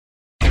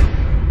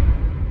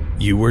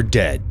You were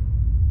dead.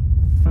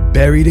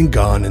 Buried and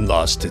gone and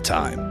lost to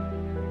time.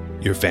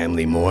 Your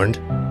family mourned.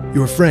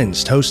 Your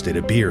friends toasted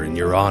a beer in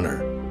your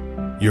honor.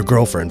 Your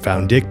girlfriend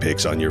found dick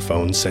pics on your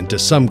phone sent to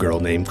some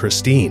girl named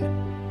Christine.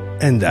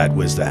 And that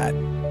was that.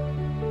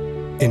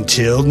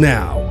 Until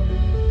now.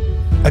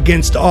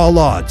 Against all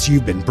odds,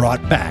 you've been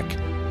brought back.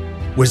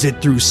 Was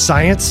it through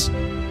science?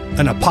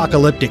 An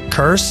apocalyptic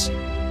curse?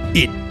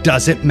 It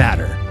doesn't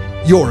matter.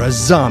 You're a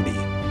zombie.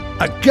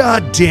 A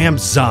goddamn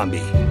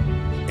zombie.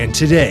 And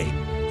today,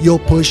 you'll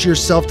push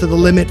yourself to the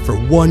limit for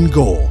one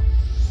goal.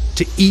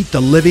 To eat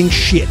the living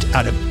shit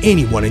out of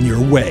anyone in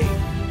your way.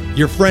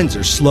 Your friends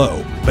are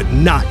slow, but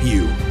not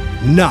you.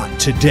 Not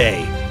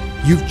today.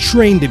 You've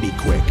trained to be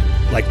quick,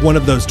 like one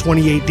of those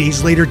 28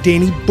 days later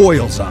Danny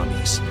Boyle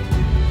zombies.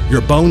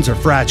 Your bones are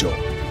fragile.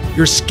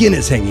 Your skin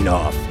is hanging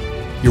off.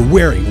 You're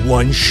wearing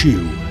one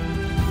shoe.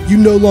 You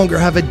no longer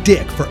have a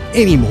dick for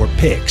any more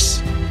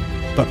pics.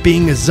 But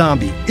being a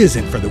zombie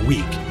isn't for the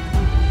weak.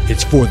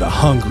 It's for the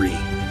hungry.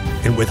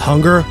 And with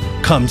hunger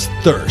comes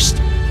thirst.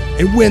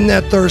 And when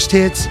that thirst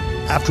hits,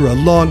 after a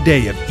long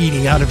day of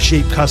eating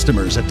out-of-shape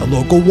customers at the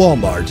local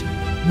Walmart,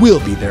 we'll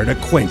be there to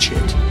quench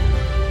it.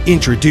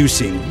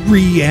 Introducing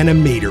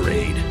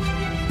Re-Animatorade.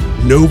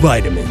 No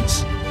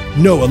vitamins,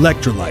 no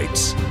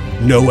electrolytes,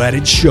 no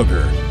added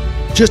sugar.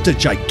 Just a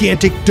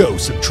gigantic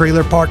dose of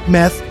trailer park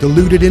meth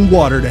diluted in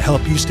water to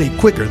help you stay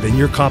quicker than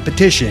your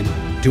competition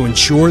to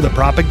ensure the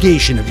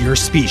propagation of your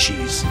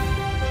species.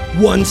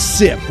 One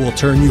sip will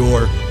turn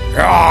your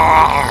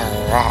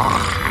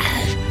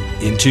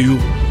into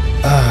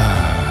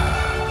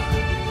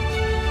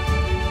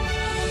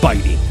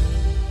biting,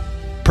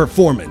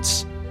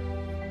 performance,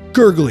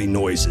 gurgling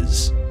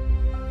noises.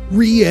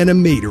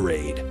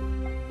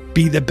 Re-Animatorade.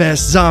 Be the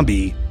best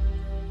zombie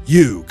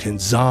you can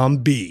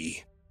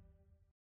zombie.